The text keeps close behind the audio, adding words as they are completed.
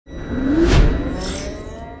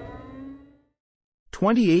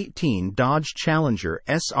2018 Dodge Challenger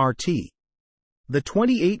SRT. The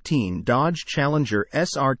 2018 Dodge Challenger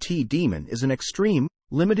SRT Demon is an extreme,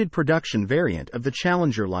 limited production variant of the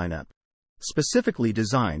Challenger lineup, specifically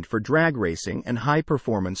designed for drag racing and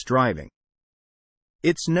high-performance driving.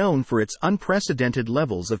 It's known for its unprecedented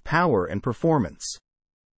levels of power and performance.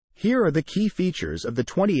 Here are the key features of the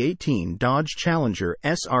 2018 Dodge Challenger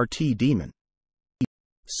SRT Demon.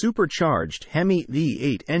 Supercharged Hemi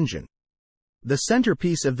V8 engine. The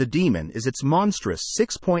centerpiece of the Demon is its monstrous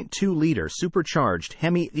 6.2-liter supercharged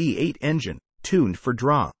Hemi V8 engine, tuned for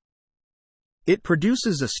draw. It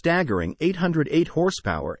produces a staggering 808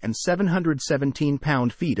 horsepower and 717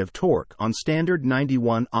 pound-feet of torque on standard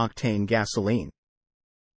 91-octane gasoline.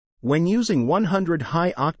 When using 100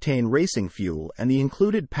 high-octane racing fuel and the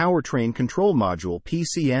included powertrain control module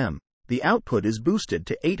PCM, the output is boosted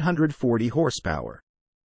to 840 horsepower.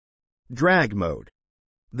 Drag mode.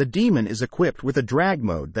 The Demon is equipped with a drag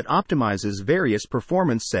mode that optimizes various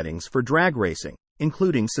performance settings for drag racing,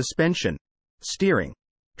 including suspension, steering,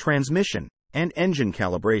 transmission, and engine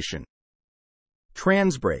calibration.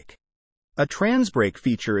 Transbrake. A transbrake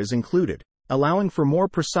feature is included, allowing for more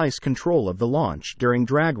precise control of the launch during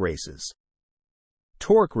drag races.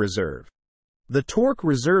 Torque reserve. The torque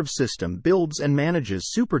reserve system builds and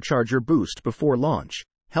manages supercharger boost before launch,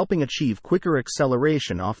 helping achieve quicker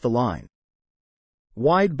acceleration off the line.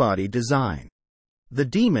 Wide-body design. The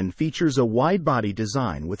Demon features a wide-body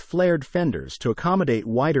design with flared fenders to accommodate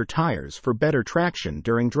wider tires for better traction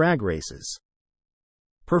during drag races.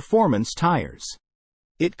 Performance tires.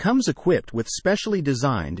 It comes equipped with specially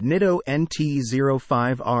designed Nitto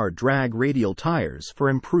NT05R drag radial tires for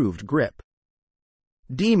improved grip.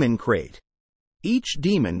 Demon crate. Each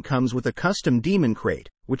Demon comes with a custom Demon crate,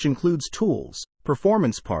 which includes tools,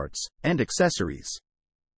 performance parts, and accessories.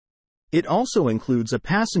 It also includes a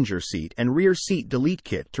passenger seat and rear seat delete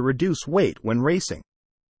kit to reduce weight when racing.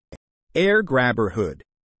 Air grabber hood.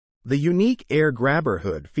 The unique air grabber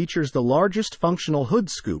hood features the largest functional hood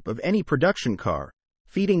scoop of any production car,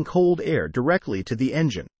 feeding cold air directly to the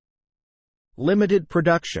engine. Limited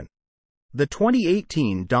production. The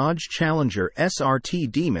 2018 Dodge Challenger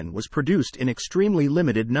SRT Demon was produced in extremely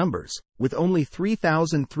limited numbers, with only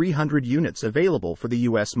 3,300 units available for the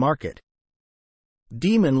U.S. market.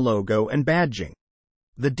 Demon logo and badging.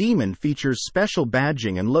 The Demon features special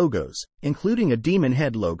badging and logos, including a Demon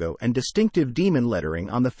head logo and distinctive Demon lettering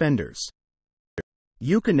on the fenders.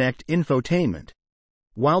 Uconnect infotainment.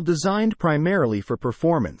 While designed primarily for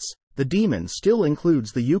performance, the Demon still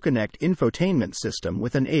includes the Uconnect infotainment system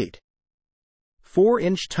with an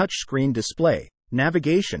 8.4-inch touchscreen display,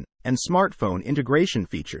 navigation, and smartphone integration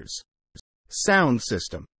features. Sound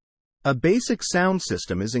system. A basic sound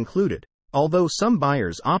system is included, although some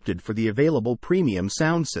buyers opted for the available premium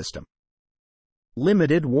sound system.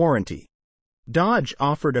 Limited warranty. Dodge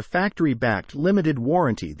offered a factory-backed limited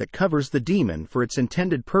warranty that covers the Demon for its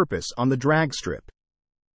intended purpose on the drag strip.